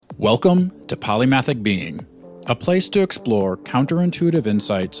Welcome to Polymathic Being, a place to explore counterintuitive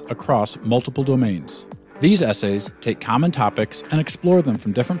insights across multiple domains. These essays take common topics and explore them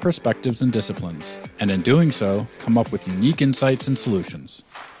from different perspectives and disciplines, and in doing so, come up with unique insights and solutions.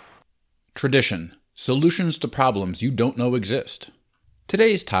 Tradition: solutions to problems you don't know exist.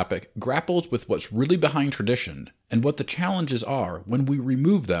 Today's topic grapples with what's really behind tradition and what the challenges are when we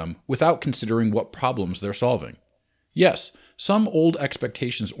remove them without considering what problems they're solving. Yes, some old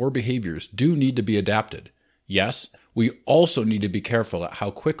expectations or behaviors do need to be adapted. Yes, we also need to be careful at how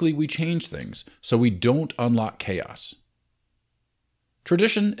quickly we change things so we don't unlock chaos.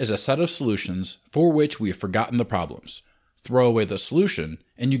 Tradition is a set of solutions for which we have forgotten the problems. Throw away the solution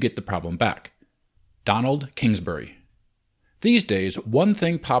and you get the problem back. Donald Kingsbury. These days, one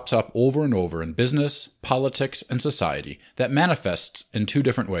thing pops up over and over in business, politics, and society that manifests in two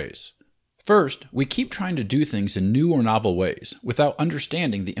different ways. First, we keep trying to do things in new or novel ways without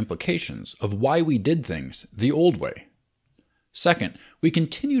understanding the implications of why we did things the old way. Second, we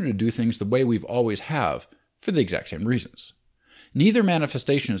continue to do things the way we've always have for the exact same reasons. Neither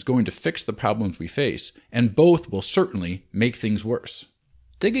manifestation is going to fix the problems we face, and both will certainly make things worse.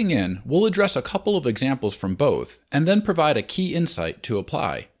 Digging in, we'll address a couple of examples from both, and then provide a key insight to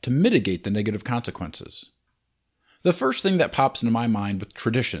apply to mitigate the negative consequences. The first thing that pops into my mind with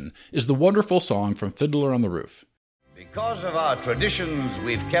tradition is the wonderful song from Fiddler on the Roof. Because of our traditions,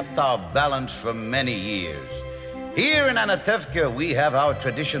 we've kept our balance for many years. Here in Anatevka, we have our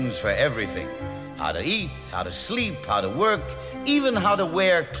traditions for everything. How to eat, how to sleep, how to work, even how to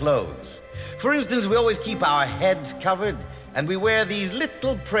wear clothes. For instance, we always keep our heads covered, and we wear these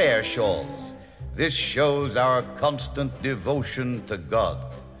little prayer shawls. This shows our constant devotion to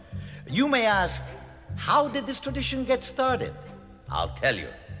God. You may ask, how did this tradition get started? I'll tell you.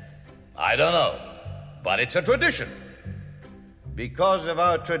 I don't know, but it's a tradition. Because of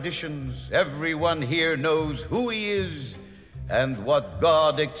our traditions, everyone here knows who he is and what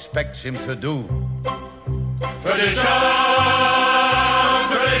God expects him to do. Tradition!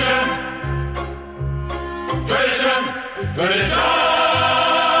 Tradition! Tradition! Tradition!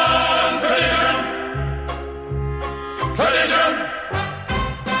 Tradition! Tradition!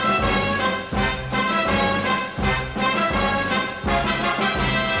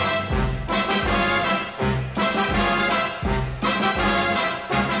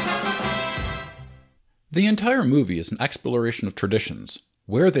 The entire movie is an exploration of traditions,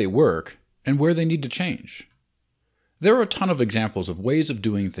 where they work, and where they need to change. There are a ton of examples of ways of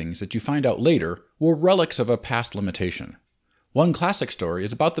doing things that you find out later were relics of a past limitation. One classic story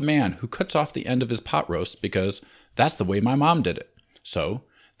is about the man who cuts off the end of his pot roast because that's the way my mom did it. So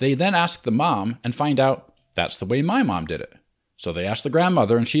they then ask the mom and find out that's the way my mom did it. So they ask the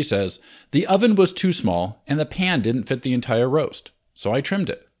grandmother and she says, the oven was too small and the pan didn't fit the entire roast, so I trimmed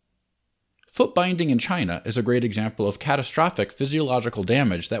it. Foot binding in China is a great example of catastrophic physiological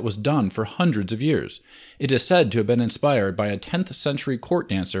damage that was done for hundreds of years. It is said to have been inspired by a 10th century court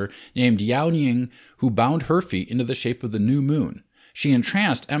dancer named Yao Ning, who bound her feet into the shape of the new moon. She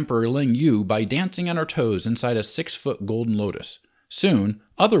entranced Emperor Ling Yu by dancing on her toes inside a 6-foot golden lotus. Soon,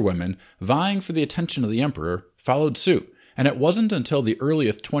 other women, vying for the attention of the emperor, followed suit, and it wasn't until the early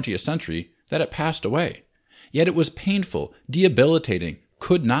 20th century that it passed away. Yet it was painful, debilitating,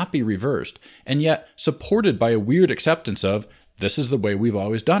 could not be reversed, and yet supported by a weird acceptance of, this is the way we've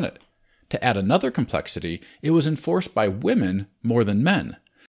always done it. To add another complexity, it was enforced by women more than men.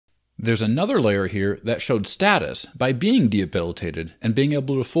 There's another layer here that showed status by being debilitated and being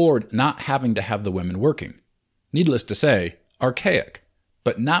able to afford not having to have the women working. Needless to say, archaic,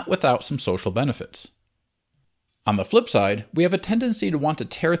 but not without some social benefits. On the flip side, we have a tendency to want to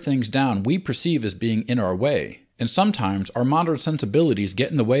tear things down we perceive as being in our way, and sometimes our modern sensibilities get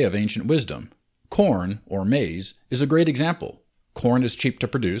in the way of ancient wisdom. Corn, or maize, is a great example. Corn is cheap to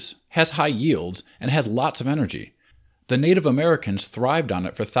produce, has high yields, and has lots of energy. The Native Americans thrived on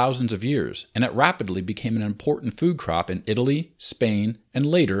it for thousands of years, and it rapidly became an important food crop in Italy, Spain, and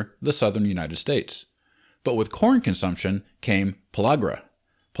later the southern United States. But with corn consumption came pellagra.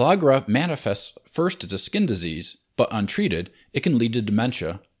 Pellagra manifests first as a skin disease, but untreated, it can lead to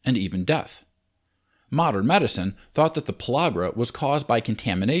dementia and even death. Modern medicine thought that the pellagra was caused by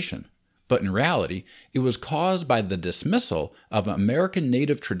contamination, but in reality, it was caused by the dismissal of an American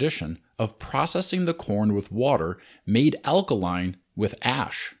native tradition of processing the corn with water made alkaline with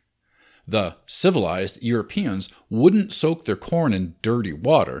ash. The civilized Europeans wouldn't soak their corn in dirty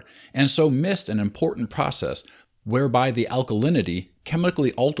water, and so missed an important process whereby the alkalinity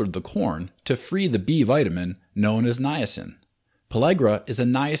chemically altered the corn to free the B vitamin known as niacin. Pellagra is a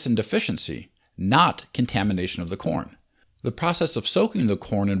niacin deficiency, not contamination of the corn. The process of soaking the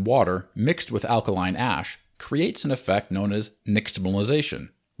corn in water mixed with alkaline ash creates an effect known as nixtamalization,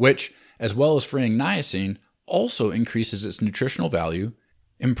 which, as well as freeing niacin, also increases its nutritional value,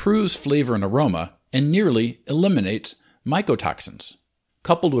 improves flavor and aroma, and nearly eliminates mycotoxins.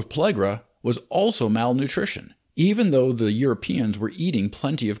 Coupled with pellagra was also malnutrition, even though the Europeans were eating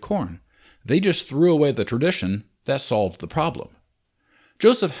plenty of corn. They just threw away the tradition that solved the problem.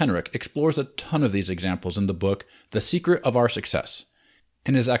 Joseph Henrich explores a ton of these examples in the book The Secret of Our Success.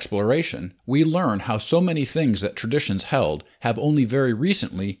 In his exploration, we learn how so many things that traditions held have only very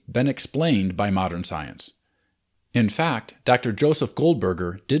recently been explained by modern science. In fact, Dr. Joseph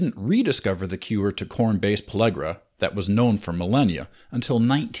Goldberger didn't rediscover the cure to corn-based pellagra that was known for millennia until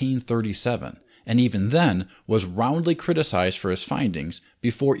 1937, and even then was roundly criticized for his findings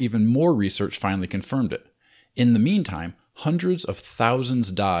before even more research finally confirmed it. In the meantime, hundreds of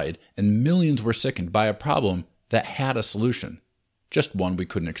thousands died and millions were sickened by a problem that had a solution, just one we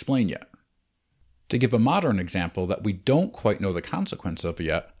couldn't explain yet. To give a modern example that we don't quite know the consequence of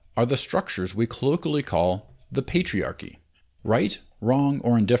yet are the structures we colloquially call the patriarchy. Right, wrong,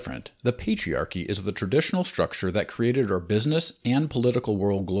 or indifferent, the patriarchy is the traditional structure that created our business and political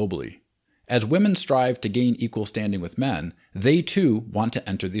world globally. As women strive to gain equal standing with men, they too want to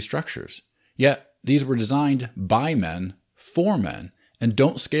enter these structures. Yet, these were designed by men, for men, and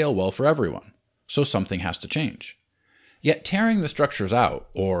don't scale well for everyone, so something has to change. Yet tearing the structures out,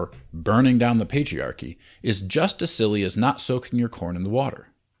 or burning down the patriarchy, is just as silly as not soaking your corn in the water.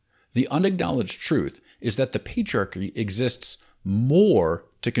 The unacknowledged truth is that the patriarchy exists more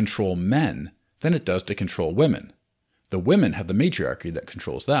to control men than it does to control women. The women have the matriarchy that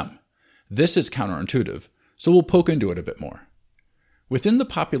controls them. This is counterintuitive, so we'll poke into it a bit more. Within the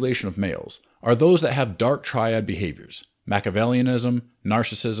population of males are those that have dark triad behaviors: Machiavellianism,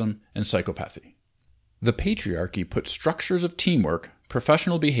 narcissism, and psychopathy. The patriarchy puts structures of teamwork,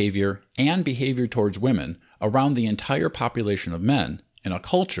 professional behavior, and behavior towards women around the entire population of men in a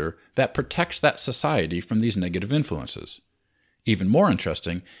culture that protects that society from these negative influences. Even more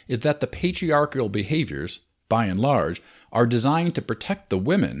interesting is that the patriarchal behaviors, by and large, are designed to protect the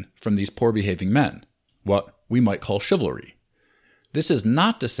women from these poor-behaving men, what we might call chivalry. This is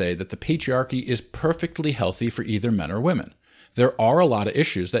not to say that the patriarchy is perfectly healthy for either men or women. There are a lot of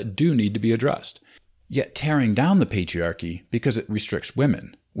issues that do need to be addressed. Yet tearing down the patriarchy because it restricts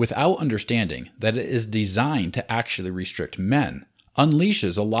women, without understanding that it is designed to actually restrict men,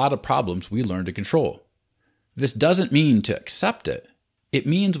 unleashes a lot of problems we learn to control. This doesn't mean to accept it. It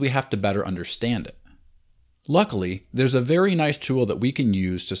means we have to better understand it. Luckily, there's a very nice tool that we can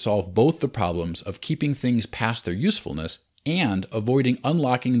use to solve both the problems of keeping things past their usefulness and avoiding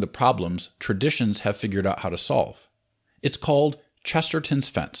unlocking the problems traditions have figured out how to solve. It's called Chesterton's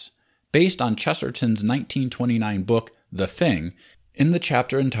Fence, based on Chesterton's 1929 book, The Thing, in the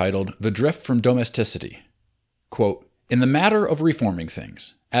chapter entitled The Drift from Domesticity. Quote, "In the matter of reforming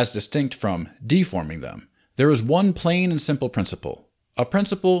things, as distinct from deforming them, there is one plain and simple principle, a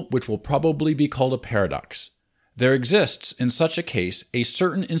principle which will probably be called a paradox. There exists in such a case a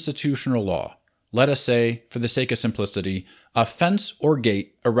certain institutional law, let us say, for the sake of simplicity, a fence or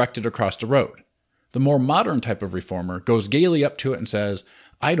gate erected across the road. The more modern type of reformer goes gaily up to it and says,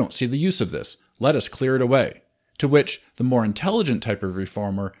 'I don't see the use of this, let us clear it away.' To which the more intelligent type of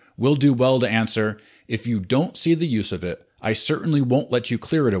reformer will do well to answer, 'If you don't see the use of it, I certainly won't let you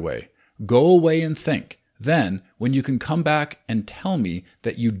clear it away. Go away and think. Then, when you can come back and tell me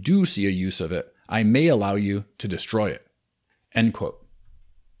that you do see a use of it, I may allow you to destroy it.'" End quote.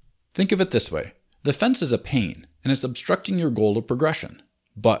 Think of it this way. The fence is a pain, and it's obstructing your goal of progression.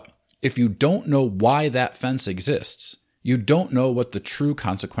 But if you don't know why that fence exists, you don't know what the true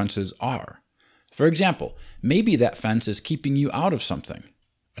consequences are. For example, maybe that fence is keeping you out of something.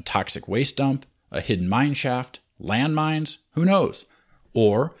 A toxic waste dump, a hidden mine shaft, landmines, who knows?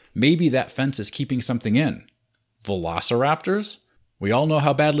 Or maybe that fence is keeping something in. Velociraptors? We all know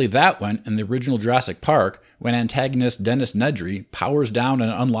how badly that went in the original Jurassic Park when antagonist Dennis Nedry powers down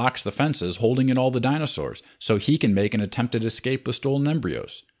and unlocks the fences holding in all the dinosaurs so he can make an attempted escape with stolen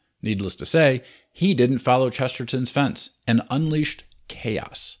embryos. Needless to say, he didn't follow Chesterton's fence and unleashed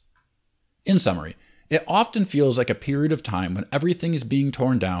chaos. In summary, it often feels like a period of time when everything is being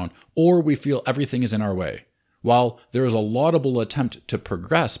torn down or we feel everything is in our way. While there is a laudable attempt to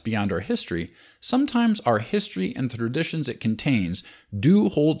progress beyond our history, sometimes our history and the traditions it contains do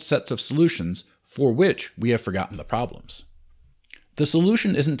hold sets of solutions for which we have forgotten the problems. The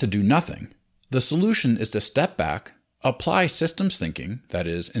solution isn't to do nothing. The solution is to step back, apply systems thinking, that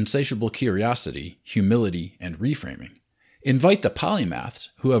is, insatiable curiosity, humility, and reframing. Invite the polymaths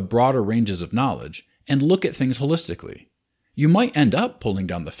who have broader ranges of knowledge, and look at things holistically. You might end up pulling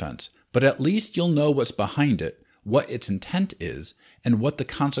down the fence, but at least you'll know what's behind it, what its intent is, and what the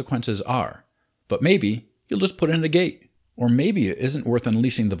consequences are. But maybe you'll just put in a gate. Or maybe it isn't worth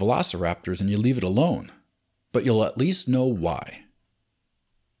unleashing the velociraptors and you leave it alone. But you'll at least know why.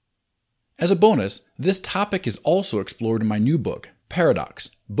 As a bonus, this topic is also explored in my new book, Paradox,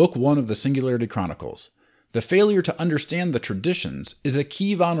 Book 1 of the Singularity Chronicles. The failure to understand the traditions is a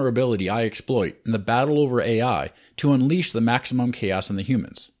key vulnerability I exploit in the battle over AI to unleash the maximum chaos in the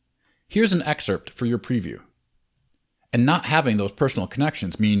humans. Here's an excerpt for your preview. And not having those personal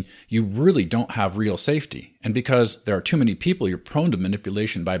connections mean you really don't have real safety, and because there are too many people, you're prone to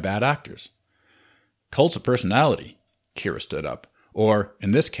manipulation by bad actors. Cults of personality, Kira stood up. Or,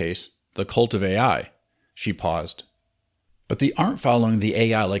 in this case, the cult of AI. She paused. But they aren't following the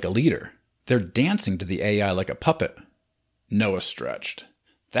AI like a leader. They're dancing to the AI like a puppet. Noah stretched.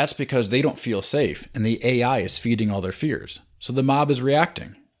 That's because they don't feel safe, and the AI is feeding all their fears. So the mob is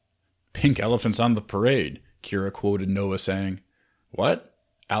reacting. Pink elephants on the parade, Kira quoted Noah saying. What?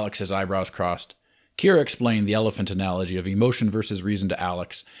 Alex's eyebrows crossed. Kira explained the elephant analogy of emotion versus reason to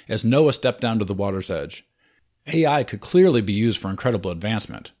Alex as Noah stepped down to the water's edge. AI could clearly be used for incredible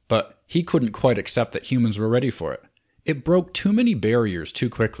advancement, but he couldn't quite accept that humans were ready for it. It broke too many barriers too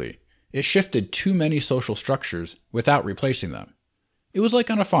quickly. It shifted too many social structures without replacing them. It was like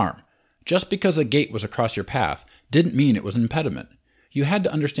on a farm. Just because a gate was across your path didn't mean it was an impediment. You had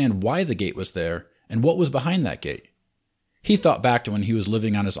to understand why the gate was there and what was behind that gate. He thought back to when he was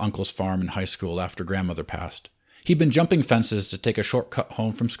living on his uncle's farm in high school after grandmother passed. He'd been jumping fences to take a shortcut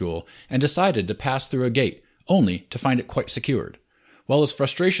home from school and decided to pass through a gate, only to find it quite secured. While his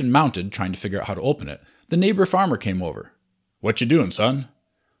frustration mounted trying to figure out how to open it, the neighbor farmer came over. "What you doing, son?"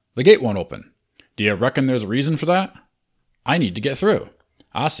 "The gate won't open." "Do you reckon there's a reason for that?" "I need to get through."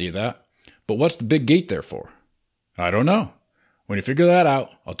 "I see that. But what's the big gate there for?" "I don't know. When you figure that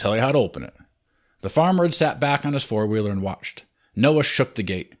out, I'll tell you how to open it." The farmer had sat back on his four-wheeler and watched. Noah shook the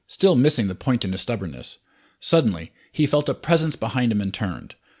gate, still missing the point in his stubbornness. Suddenly, he felt a presence behind him and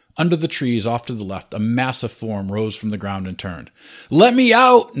turned. Under the trees off to the left, a massive form rose from the ground and turned. "Let me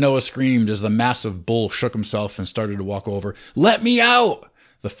out!" Noah screamed as the massive bull shook himself and started to walk over. "Let me out!"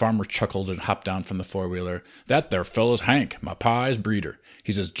 The farmer chuckled and hopped down from the four-wheeler. "That there fellow's Hank, my pa's breeder.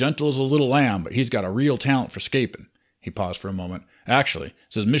 He's as gentle as a little lamb, but he's got a real talent for scaping." He paused for a moment. "Actually,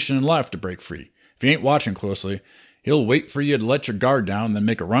 it's his mission in life to break free. If you ain't watching closely, he'll wait for you to let your guard down and then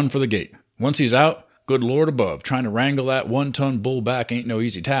make a run for the gate. Once he's out, good Lord above, trying to wrangle that 1-ton bull back ain't no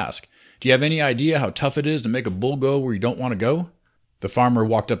easy task. Do you have any idea how tough it is to make a bull go where you don't want to go?" The farmer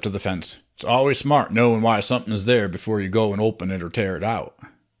walked up to the fence. "It's always smart knowing why something is there before you go and open it or tear it out."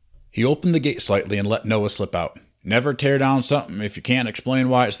 He opened the gate slightly and let Noah slip out. "Never tear down something if you can't explain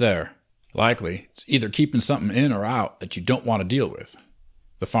why it's there. Likely, it's either keeping something in or out that you don't want to deal with."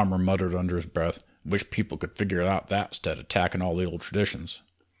 The farmer muttered under his breath, "Wish people could figure out that instead of attacking all the old traditions."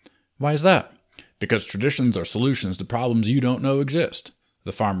 "Why is that?" "Because traditions are solutions to problems you don't know exist."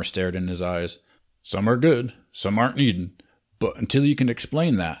 The farmer stared in his eyes. "Some are good, some aren't needed. But until you can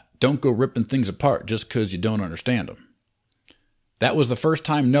explain that, don't go ripping things apart just 'cause you don't understand them." That was the first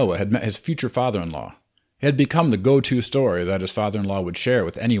time Noah had met his future father-in-law. It had become the go-to story that his father-in-law would share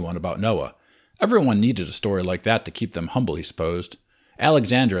with anyone about Noah. Everyone needed a story like that to keep them humble, he supposed.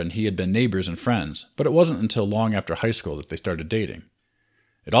 Alexandra and he had been neighbors and friends, but it wasn't until long after high school that they started dating.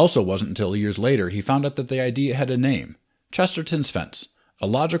 It also wasn't until years later he found out that the idea had a name, Chesterton's Fence, a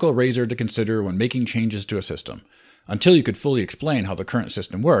logical razor to consider when making changes to a system. Until you could fully explain how the current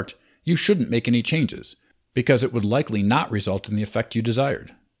system worked, you shouldn't make any changes, because it would likely not result in the effect you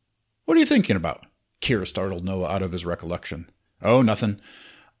desired. "What are you thinking about?" Kira startled Noah out of his recollection. "Oh, nothing.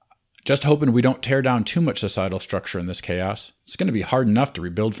 Just hoping we don't tear down too much societal structure in this chaos. It's going to be hard enough to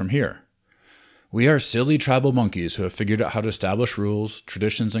rebuild from here. We are silly tribal monkeys who have figured out how to establish rules,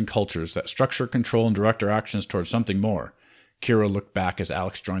 traditions, and cultures that structure, control, and direct our actions towards something more." Kira looked back as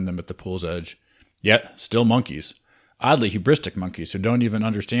Alex joined them at the pool's edge. "Yet, still monkeys. Oddly hubristic monkeys who don't even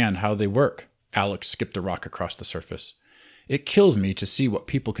understand how they work." Alex skipped a rock across the surface. "It kills me to see what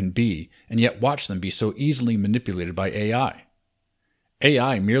people can be, and yet watch them be so easily manipulated by AI.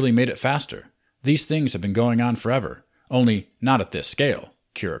 AI merely made it faster. These things have been going on forever, only not at this scale,"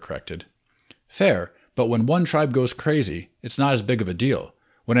 Kira corrected. "Fair, but when one tribe goes crazy, it's not as big of a deal.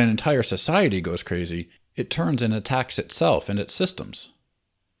 When an entire society goes crazy, it turns and attacks itself and its systems."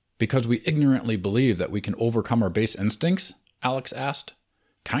 "Because we ignorantly believe that we can overcome our base instincts?" Alex asked.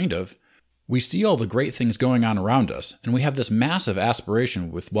 "Kind of. We see all the great things going on around us, and we have this massive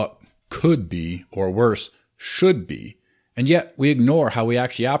aspiration with what could be, or worse, should be, and yet we ignore how we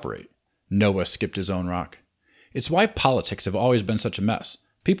actually operate." Noah skipped his own rock. It's why politics have always been such a mess.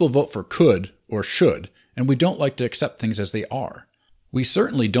 People vote for could or should, and we don't like to accept things as they are. We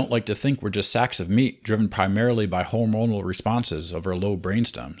certainly don't like to think we're just sacks of meat driven primarily by hormonal responses of our low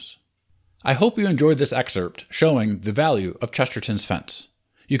brainstems. I hope you enjoyed this excerpt showing the value of Chesterton's fence.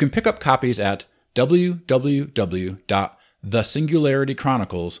 You can pick up copies at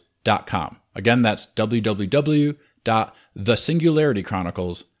www.thesingularitychronicles.com. Again, that's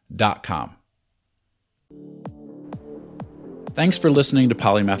www.thesingularitychronicles.com. Thanks for listening to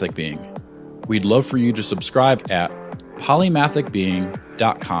Polymathic Being. We'd love for you to subscribe at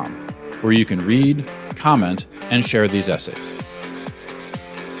polymathicbeing.com, where you can read, comment, and share these essays.